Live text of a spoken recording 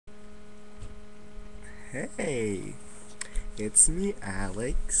Hey, it's me,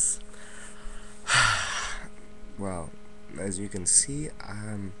 Alex. Well, as you can see,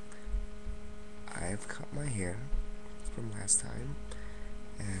 I've cut my hair from last time,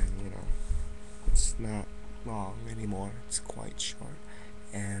 and it's not long anymore. It's quite short,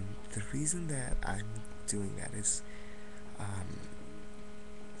 and the reason that I'm doing that is, um,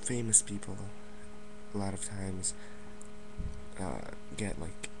 famous people a lot of times get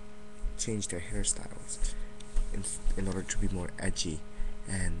change their hairstyles in in order to be more edgy,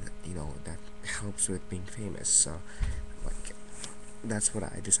 and that helps with being famous. So like that's what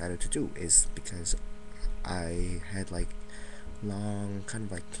I decided to do, is because I had long,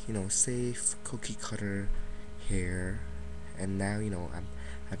 kind of safe cookie cutter hair, and now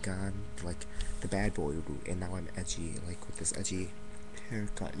I've gone the bad boy route, and now I'm edgy, with this edgy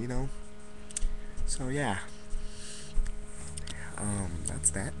haircut. So yeah,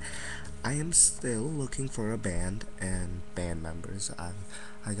 that's that. I am still looking for a band and band members.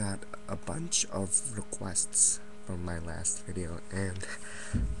 I got a bunch of requests from my last video, and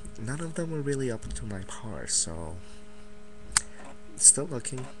none of them were really up to my par. So still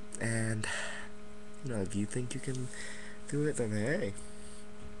looking, and if you think you can do it, then hey,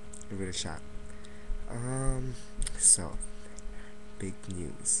 give it a shot. So big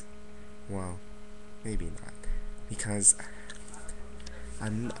news. Well, maybe not, because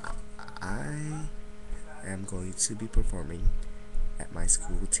I'm I am going to be performing at my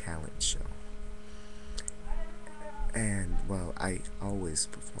school talent show. And well, I always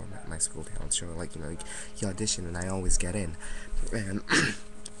perform at my school talent show. You audition and I always get in, and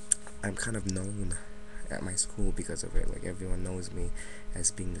I'm kind of known at my school because of it. Like, everyone knows me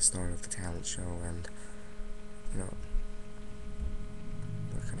as being the star of the talent show, and you know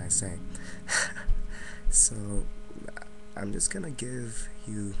what can I say? So I'm just gonna give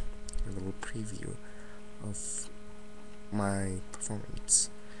you a little preview of my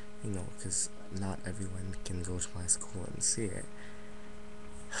performance. Because not everyone can go to my school and see it.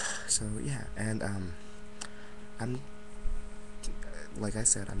 So yeah, and I'm like I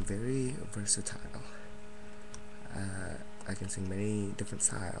said, I'm very versatile. I can sing many different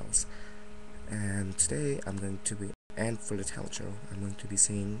styles, and today I'm going to be, and for the talent show, I'm going to be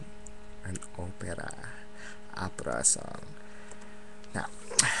singing an opera song. Now,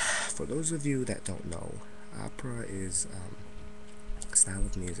 for those of you that don't know, opera is a style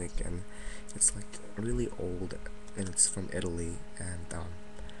of music, and it's really old, and it's from Italy, and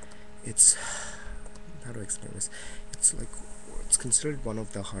it's, how do I explain this? It's considered one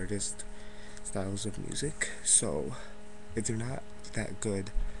of the hardest styles of music. So if you're not that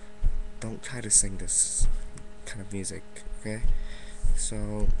good, don't try to sing this kind of music, okay?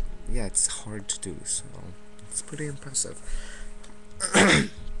 So yeah, it's hard to do, so it's pretty impressive.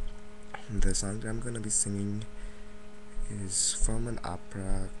 The song that I'm gonna be singing is from an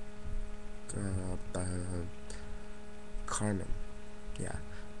opera by Carmen. Yeah,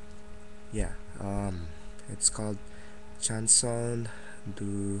 yeah. It's called Chanson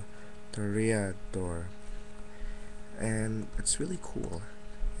Du Toreador, and it's really cool.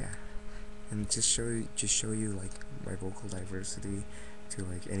 Yeah, and just show you my vocal diversity to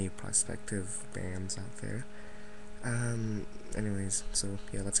any prospective bands out there. Anyways, so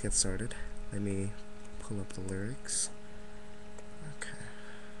yeah, let's get started. Let me pull up the lyrics. Okay.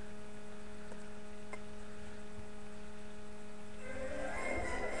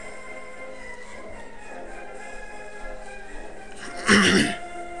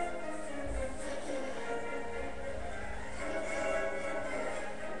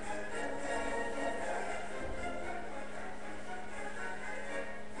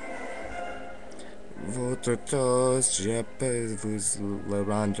 Votre toast, je peux vous le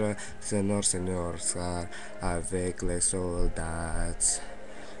rendre, Seigneur, ça, avec les soldats.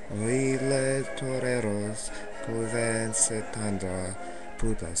 Oui, les toreros pouvaient s'étendre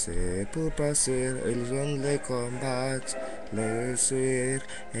pour passer, ils ont les combats. Le sourire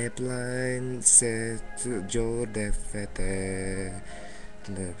est plein, c'est jour de fête,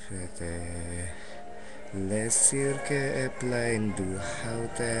 de fête. Le cirque est plein du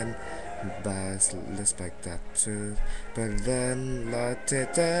houten, bas le spectateur perdant la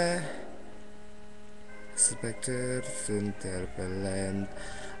tête. Spectateur s'interpellant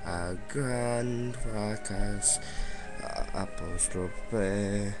à grand fracas, apostrophe,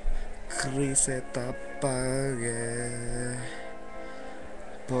 cri s'est appagué,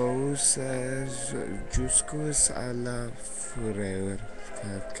 poussage jusqu'à la fureur,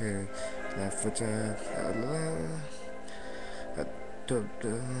 que la fureur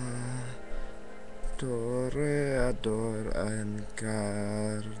Toreador en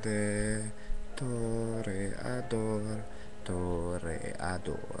garde, Toreador. Toreador.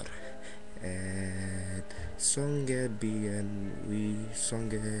 And songe bien we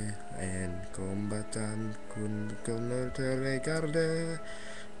songe en combatan con te regarde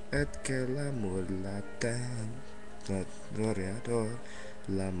et que la mulata Toreador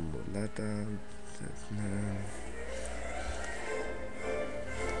la mulata.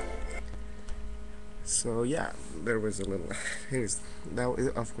 So yeah, there was a little. It was, that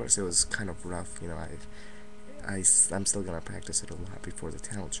of course it was kind of rough, you know. I'm still gonna practice it a lot before the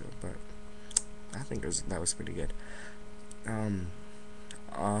talent show, but I think that was pretty good. Um,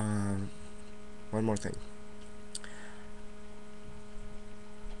 uh, one more thing.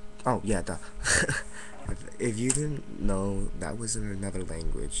 Oh yeah, duh. If you didn't know, that was in another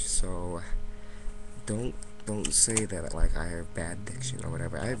language, so don't don't say that like I have bad diction or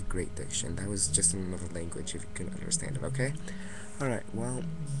whatever. I have great diction. That was just in another language if you couldn't understand it. Okay. All right. Well,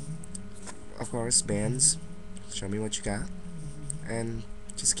 of course, bands. Show me what you got, and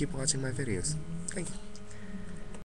just keep watching my videos. Thank you.